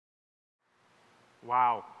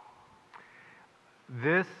Wow.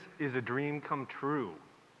 This is a dream come true.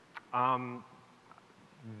 The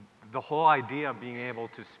whole idea of being able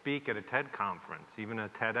to speak at a TED conference, even a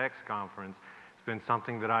TEDx conference, has been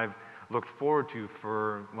something that I've looked forward to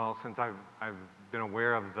for, well, since I've been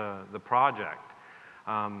aware of the project.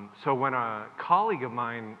 So when a colleague of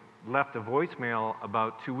mine left a voicemail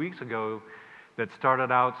about 2 weeks ago that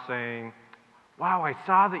started out saying, wow, I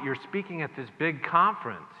saw that you're speaking at this big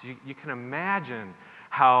conference. You can imagine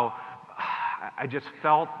how I just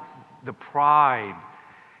felt the pride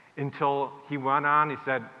until he went on. He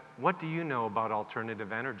said, what do you know about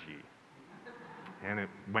alternative energy? And it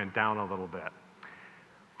went down a little bit.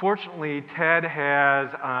 Fortunately, TED has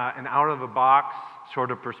an out-of-the-box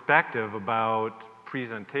sort of perspective about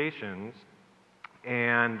presentations.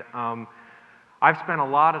 And I've spent a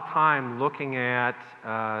lot of time looking at,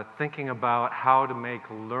 thinking about how to make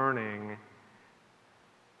learning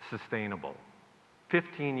sustainable.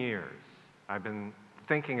 15 years I've been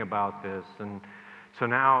thinking about this, and so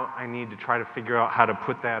now I need to try to figure out how to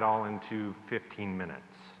put that all into 15 minutes.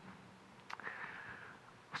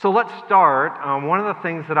 So let's start. One of the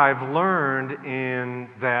things that I've learned in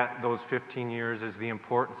those 15 years is the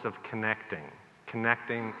importance of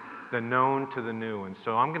connecting the known to the new. And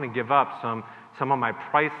so I'm going to give up some of my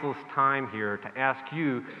priceless time here to ask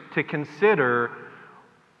you to consider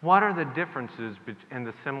what are the differences and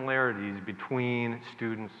the similarities between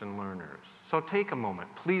students and learners. So take a moment.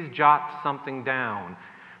 Please jot something down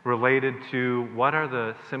related to what are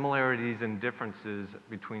the similarities and differences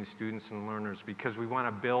between students and learners, because we want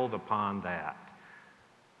to build upon that.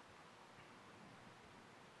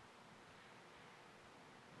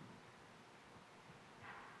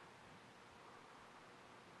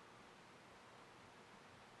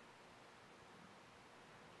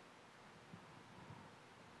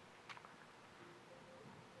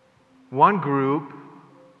 One group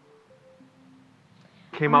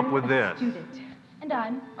came up with this. I'm a student. And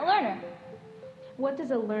I'm a learner. What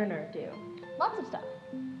does a learner do? Lots of stuff.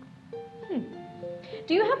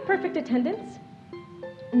 Do you have perfect attendance?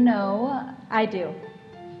 No. I do.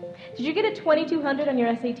 Did you get a 2200 on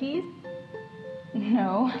your SATs?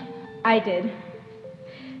 No. I did.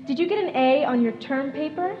 Did you get an A on your term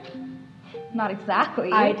paper? Not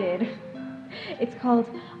exactly. I did. It's called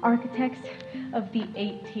Architects of the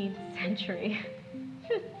 18th Century.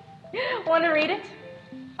 Want to read it?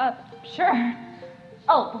 Sure.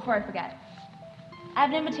 Oh, before I forget, I have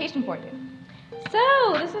an invitation for you.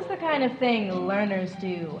 So, this is the kind of thing learners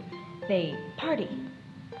do. They party.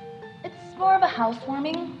 It's more of a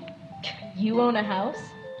housewarming. You own a house?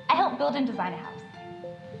 I helped build and design a house.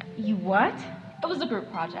 You what? It was a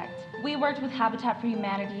group project. We worked with Habitat for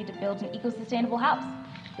Humanity to build an eco-sustainable house.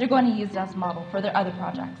 They're going to use it as a model for their other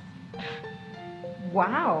projects.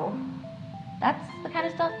 Wow. That's the kind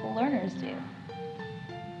of stuff learners do.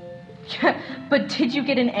 But did you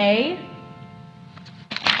get an A?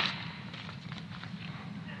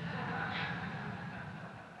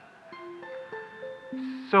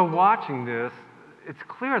 So watching this, it's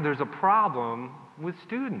clear there's a problem with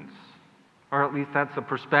students. Or at least that's the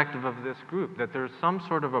perspective of this group, that there's some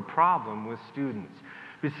sort of a problem with students.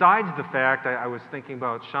 Besides the fact, I was thinking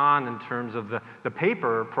about Sean in terms of the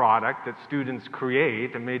paper product that students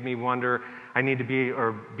create. It made me wonder, I need to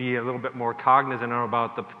be a little bit more cognizant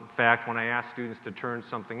about the fact when I ask students to turn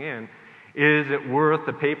something in, is it worth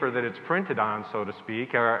the paper that it's printed on, so to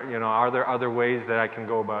speak? Or, are there other ways that I can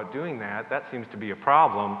go about doing that? That seems to be a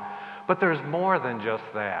problem. But there's more than just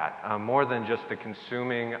that, more than just the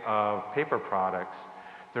consuming of paper products.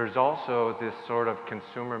 There's also this sort of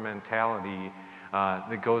consumer mentality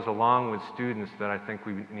that goes along with students that I think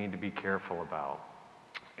we need to be careful about.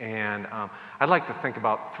 And I'd like to think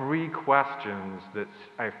about 3 questions that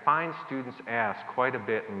I find students ask quite a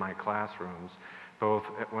bit in my classrooms, both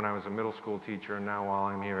when I was a middle school teacher and now while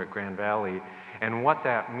I'm here at Grand Valley, and what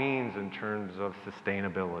that means in terms of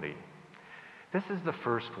sustainability. This is the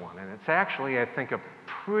first one, and it's actually, I think, a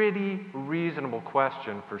pretty reasonable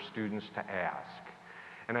question for students to ask.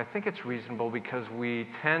 And I think it's reasonable because we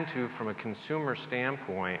tend to, from a consumer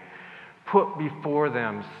standpoint, put before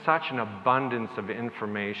them such an abundance of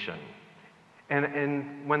information.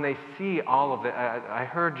 And when they see all of it, I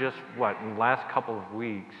heard just, in the last couple of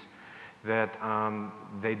weeks, that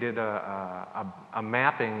they did a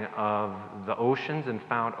mapping of the oceans and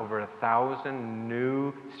found over 1,000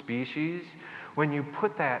 new species. When you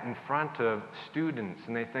put that in front of students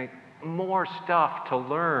and they think, more stuff to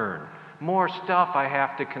learn, more stuff I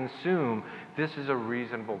have to consume, this is a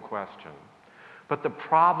reasonable question. But the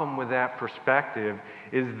problem with that perspective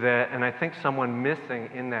is that, and I think someone missing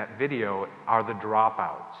in that video are the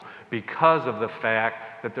dropouts because of the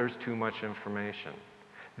fact that there's too much information.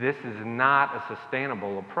 This is not a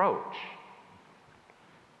sustainable approach.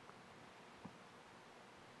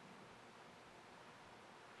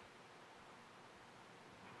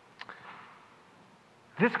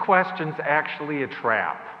 This question's actually a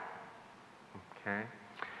trap. Okay?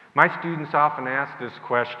 My students often ask this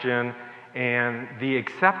question, and the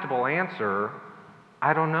acceptable answer,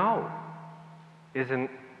 I don't know, isn't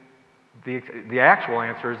the actual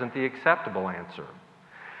answer isn't the acceptable answer.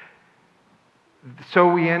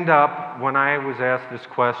 So we end up, when I was asked this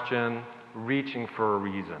question, reaching for a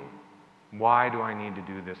reason. Why do I need to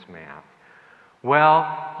do this math?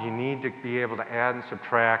 Well, you need to be able to add and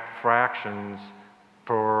subtract fractions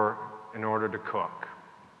in order to cook.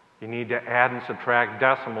 You need to add and subtract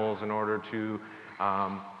decimals in order to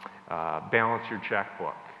balance your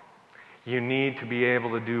checkbook. You need to be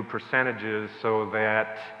able to do percentages so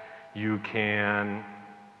that you can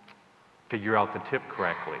figure out the tip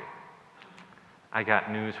correctly. I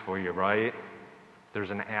got news for you, right?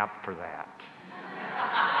 There's an app for that.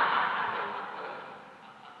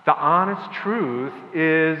 The honest truth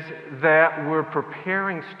is that we're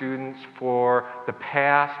preparing students for the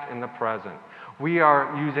past and the present. We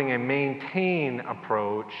are using a maintain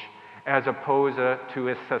approach as opposed to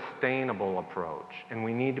a sustainable approach, and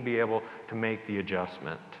we need to be able to make the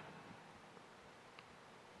adjustment.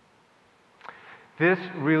 This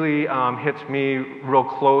really hits me real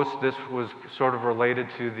close. This was sort of related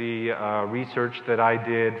to the research that I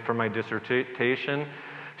did for my dissertation.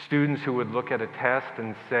 Students who would look at a test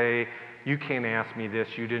and say, you can't ask me this,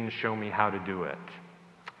 you didn't show me how to do it.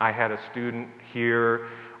 I had a student here,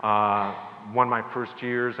 one of my first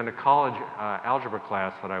years in a college algebra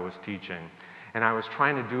class that I was teaching. And I was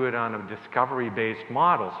trying to do it on a discovery-based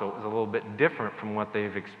model, so it was a little bit different from what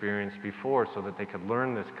they've experienced before so that they could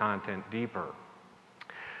learn this content deeper.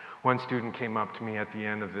 One student came up to me at the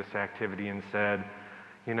end of this activity and said,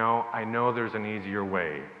 you know, I know there's an easier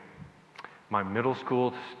way. My middle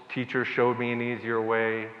school teacher showed me an easier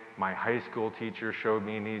way. My high school teacher showed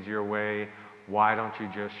me an easier way. Why don't you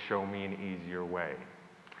just show me an easier way?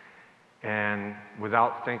 And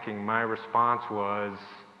without thinking, my response was,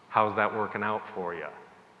 how's that working out for you?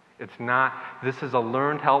 It's not, this is a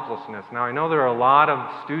learned helplessness. Now, I know there are a lot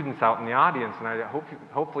of students out in the audience, and I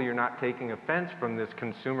hopefully you're not taking offense from this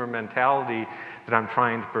consumer mentality that I'm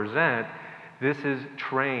trying to present. This is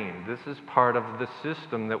trained. This is part of the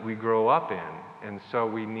system that we grow up in. And so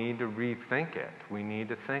we need to rethink it. We need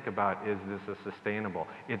to think about, is this a sustainable?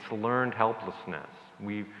 It's learned helplessness.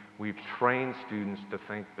 We've trained students to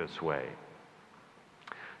think this way.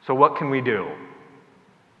 So what can we do?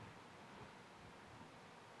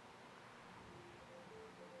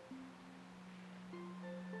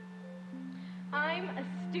 I'm a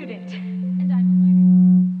student. And I'm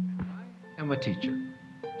a learner. I'm a teacher.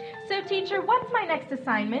 So, teacher, what's my next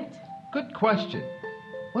assignment? Good question.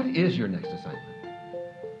 What is your next assignment?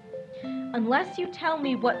 Unless you tell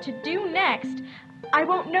me what to do next, I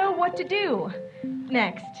won't know what to do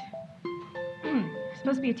next. You're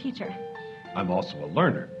supposed to be a teacher. I'm also a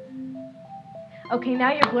learner. Okay,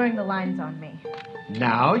 now you're blurring the lines on me.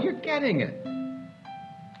 Now you're getting it.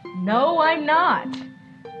 No, I'm not.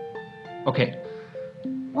 Okay,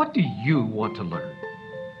 what do you want to learn?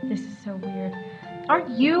 This is so weird.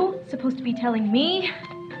 Aren't you supposed to be telling me?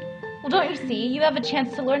 Well, don't you see? You have a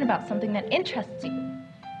chance to learn about something that interests you.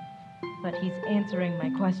 But he's answering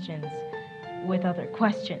my questions with other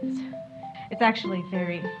questions. It's actually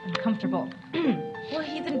very uncomfortable. Well,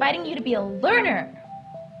 he's inviting you to be a learner,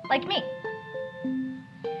 like me.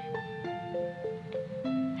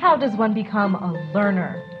 How does one become a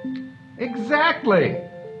learner? Exactly.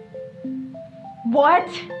 What?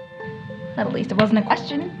 At least it wasn't a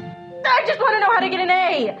question. I just want to know how to get an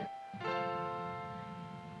A.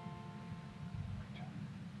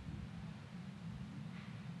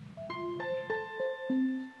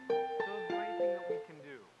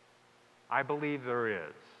 I believe there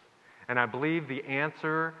is. And I believe the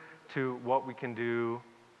answer to what we can do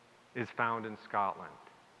is found in Scotland.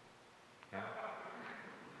 Okay?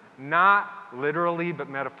 Not literally, but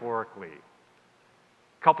metaphorically.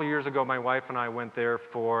 A couple years ago, my wife and I went there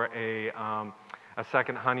for a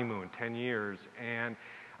second honeymoon, 10 years. And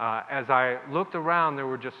as I looked around, there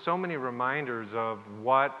were just so many reminders of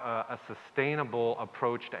what a sustainable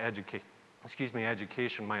approach to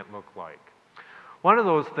education might look like. One of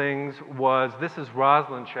those things was, this is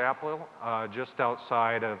Roslyn Chapel, just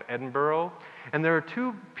outside of Edinburgh. And there are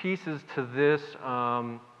two pieces to this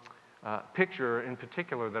picture in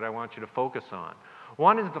particular that I want you to focus on.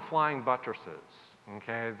 One is the flying buttresses.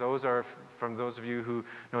 Okay, those are, from those of you who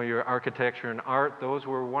know your architecture and art, those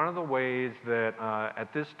were one of the ways that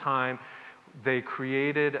at this time they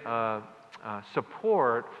created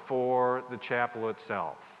support for the chapel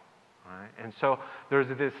itself. Right? And so there's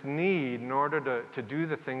this need, in order to do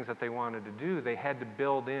the things that they wanted to do, they had to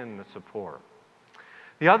build in the support.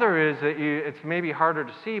 The other is that it's maybe harder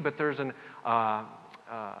to see, but there's an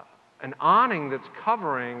awning that's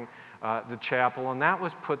covering the chapel, and that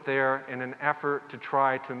was put there in an effort to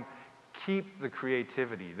try to keep the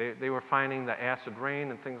creativity. They were finding the acid rain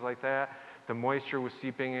and things like that. The moisture was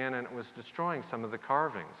seeping in, and it was destroying some of the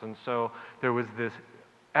carvings. And so there was this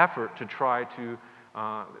effort to try to,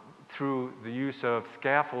 through the use of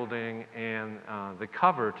scaffolding and the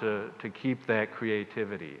cover, to keep that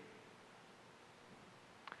creativity.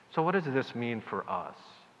 So what does this mean for us?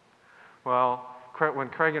 Well, when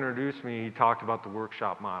Craig introduced me, he talked about the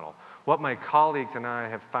workshop model. What my colleagues and I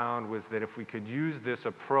have found was that if we could use this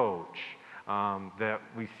approach that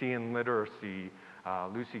we see in literacy,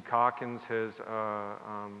 Lucy Calkins has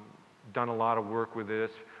done a lot of work with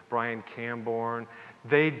this, Brian Camborne,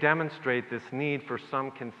 they demonstrate this need for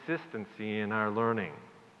some consistency in our learning.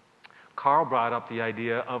 Carl brought up the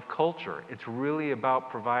idea of culture. It's really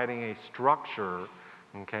about providing a structure,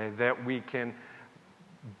 okay, that we can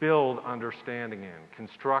build understanding in,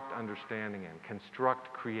 construct understanding in,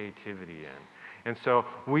 construct creativity in. And so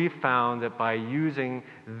we found that by using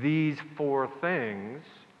these four things,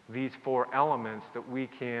 these four elements, that we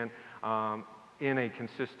can, in a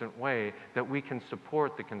consistent way, that we can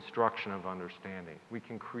support the construction of understanding. We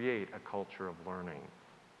can create a culture of learning.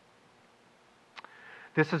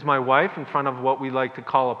 This is my wife in front of what we like to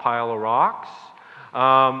call a pile of rocks.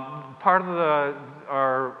 Part of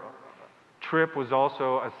our trip was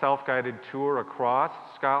also a self-guided tour across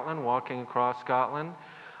Scotland, walking across Scotland.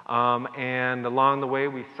 And along the way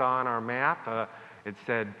we saw on our map, it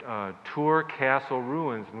said Tour Castle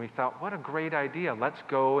Ruins, and we thought, what a great idea. Let's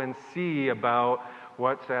go and see about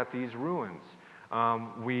what's at these ruins.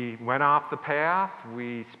 We went off the path,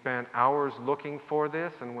 we spent hours looking for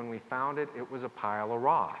this, and when we found it, it was a pile of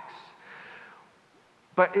rocks.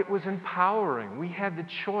 But it was empowering. We had the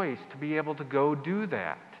choice to be able to go do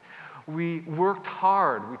that. We worked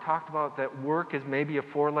hard. We talked about that work is maybe a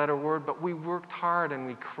four-letter word, but we worked hard and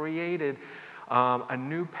we created a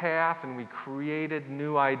new path, and we created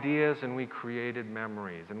new ideas, and we created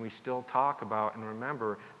memories. And we still talk about and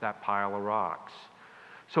remember that pile of rocks.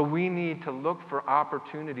 So we need to look for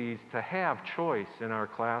opportunities to have choice in our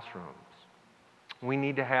classrooms. We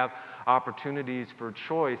need to have opportunities for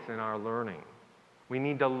choice in our learning. We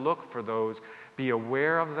need to look for those, be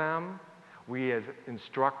aware of them. We as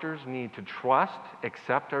instructors need to trust,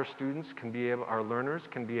 accept our students, our learners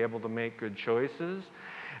can be able to make good choices.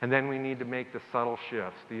 And then we need to make the subtle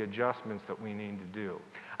shifts, the adjustments that we need to do.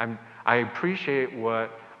 I appreciate what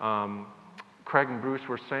Craig and Bruce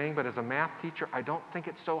were saying, but as a math teacher, I don't think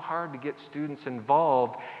it's so hard to get students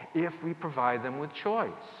involved if we provide them with choice.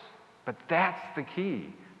 But that's the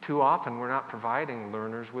key. Too often we're not providing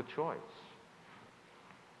learners with choice.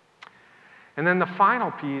 And then the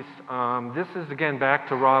final piece, this is again back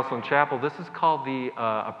to Roslyn Chapel. This is called the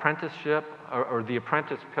apprenticeship or the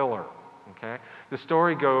apprentice pillar. Okay? The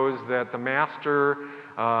story goes that the master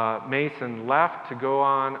mason left to go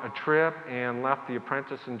on a trip and left the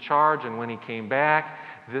apprentice in charge, and when he came back,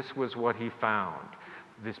 this was what he found.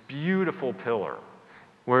 This beautiful pillar.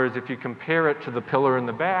 Whereas if you compare it to the pillar in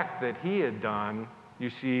the back that he had done, you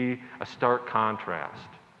see a stark contrast.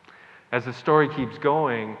 As the story keeps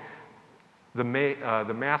going, the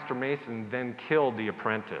master mason then killed the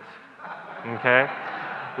apprentice. Okay?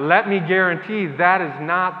 Let me guarantee that is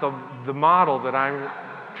not the model that I'm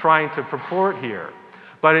trying to purport here.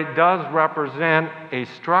 But it does represent a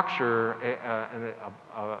structure,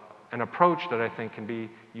 an approach that I think can be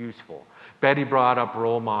useful. Betty brought up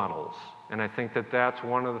role models, and I think that that's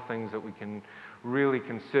one of the things that we can really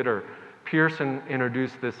consider. Pearson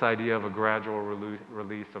introduced this idea of a gradual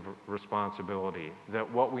release of responsibility, that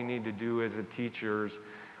what we need to do as teachers,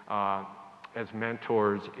 as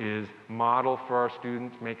mentors, is model for our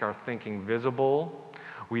students, make our thinking visible.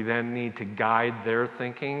 We then need to guide their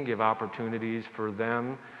thinking, give opportunities for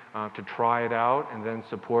them to try it out, and then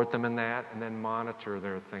support them in that, and then monitor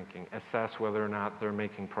their thinking, assess whether or not they're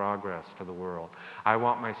making progress to the world. I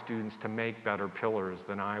want my students to make better pillars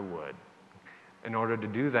than I would. In order to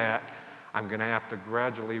do that, I'm going to have to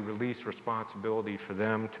gradually release responsibility for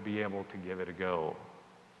them to be able to give it a go.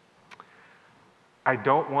 I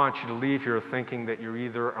don't want you to leave here thinking that you're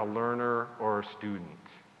either a learner or a student.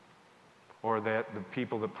 or that the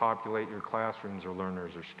people that populate your classrooms are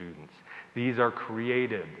learners or students. These are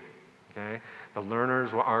created, okay? The learners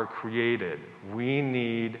are created. We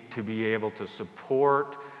need to be able to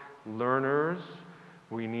support learners.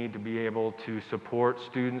 We need to be able to support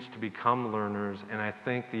students to become learners, and I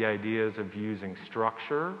think the ideas of using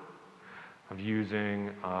structure, of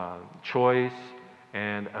using choice,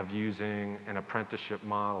 and of using an apprenticeship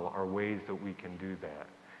model are ways that we can do that,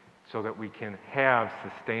 so that we can have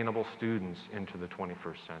sustainable students into the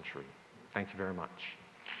 21st century. Thank you very much.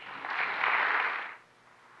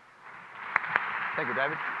 Thank you,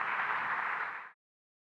 David.